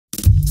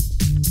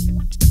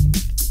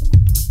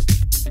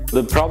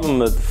The problem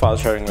with file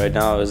sharing right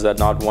now is that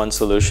not one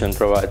solution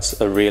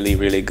provides a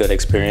really good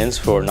experience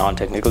for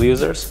non-technical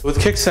users. With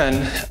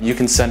Kicksend, you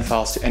can send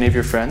files to any of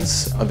your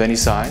friends of any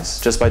size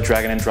just by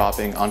dragging and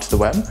dropping onto the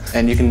web.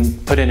 And you can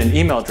put in an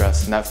email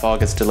address and that file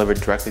gets delivered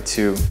directly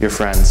to your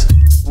friends.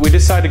 We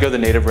decided to go the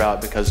native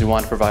route because we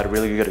want to provide a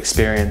really good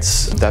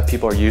experience that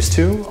people are used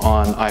to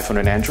on iPhone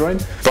and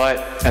Android. But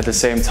at the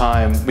same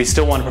time, we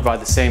still want to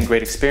provide the same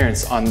great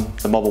experience on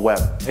the mobile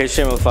web.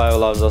 HTML5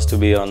 allows us to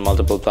be on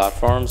multiple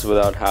platforms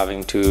without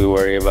having to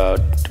worry about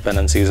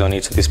dependencies on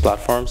each of these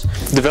platforms.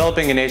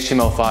 Developing in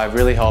HTML5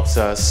 really helps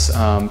us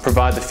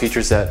provide the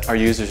features that our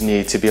users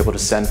need to be able to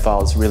send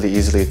files really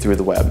easily through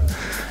the web.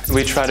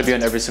 We try to be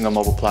on every single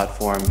mobile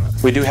platform.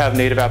 We do have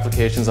native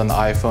applications on the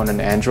iPhone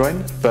and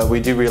Android, but we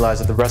do realize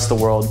that the rest of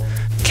the world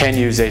can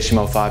use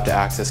HTML5 to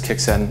access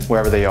Kicksend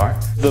wherever they are.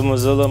 The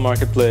Mozilla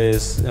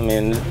Marketplace, I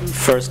mean,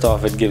 first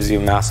off, it gives you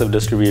massive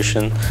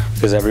distribution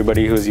because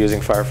everybody who's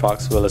using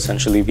Firefox will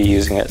essentially be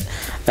using it.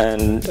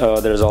 And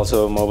there's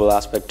also a mobile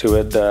aspect to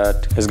it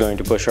that is going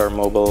to push our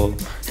mobile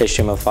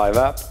HTML5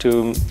 app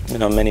to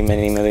many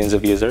millions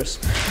of users.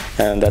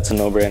 And that's a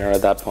no-brainer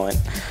at that point.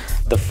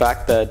 The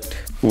fact that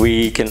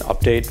we can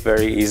update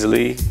very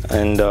easily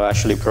and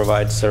actually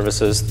provide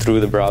services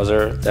through the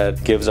browser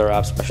that gives our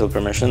app special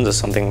permissions is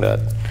something that,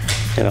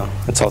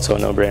 it's also a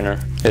no-brainer.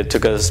 It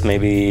took us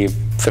maybe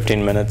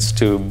 15 minutes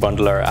to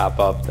bundle our app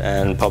up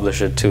and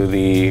publish it to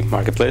the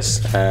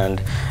marketplace, and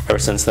ever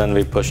since then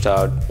we've pushed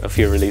out a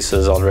few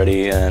releases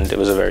already, and it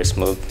was a very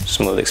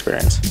smooth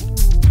experience.